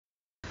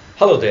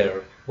Hello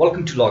there,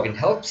 welcome to Login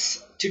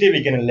Helps. Today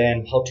we're going to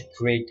learn how to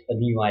create a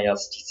new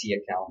IRCTC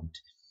account.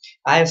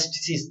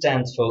 IRCTC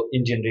stands for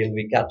Indian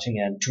Railway Catering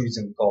and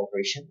Tourism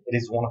Corporation. It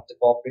is one of the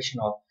corporation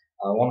of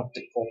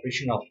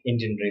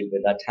Indian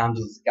Railway that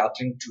handles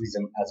catering,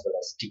 tourism as well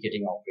as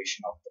ticketing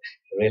operation of the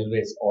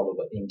railways all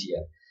over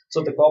India.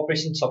 So the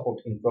corporation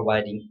support in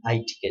providing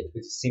i-ticket,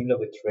 which is similar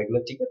with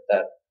regular ticket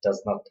that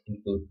does not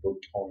include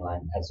booked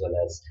online as well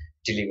as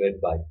delivered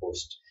by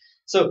post.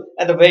 So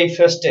at the very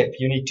first step,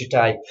 you need to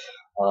type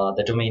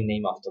the domain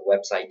name of the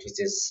website, which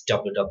is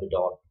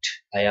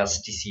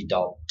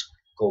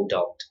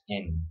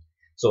www.irctc.co.in.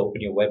 So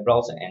open your web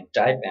browser and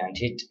type and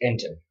hit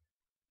enter.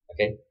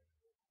 Okay.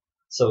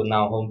 So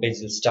now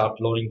homepage will start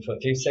loading for a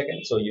few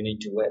seconds. So you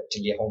need to wait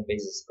till your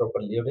homepage is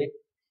properly loaded,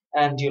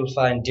 and you'll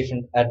find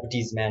different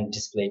advertisement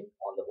displayed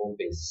on the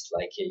homepage.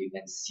 Like here you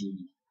can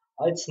see,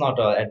 it's not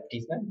an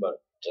advertisement, but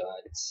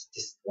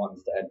this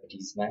one's the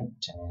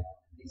advertisement.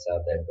 These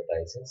are the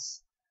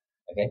advertisers.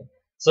 Okay,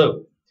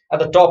 so at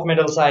the top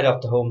middle side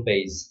of the home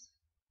page,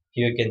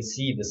 here you can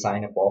see the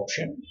sign up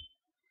option,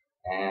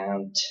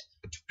 and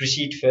to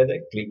proceed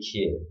further, click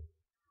here.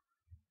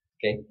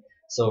 Okay,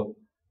 so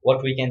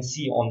what we can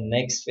see on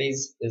next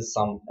phase is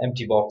some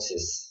empty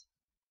boxes.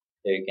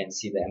 Here you can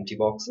see the empty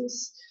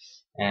boxes,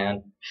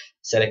 and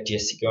select your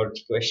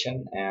security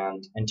question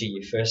and enter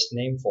your first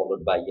name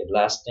followed by your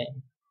last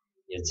name,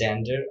 your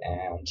gender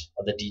and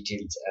other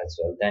details as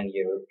well, then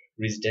your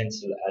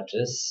residential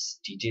address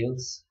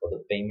details for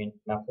the payment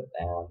method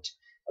and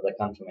other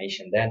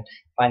confirmation. Then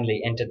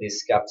finally enter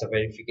this captcha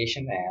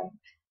verification and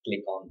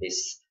click on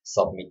this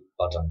submit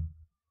button,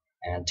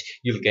 and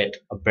you'll get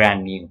a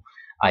brand new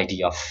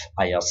ID of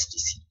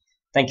IRCTC.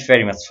 Thank you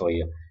very much for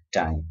your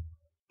time.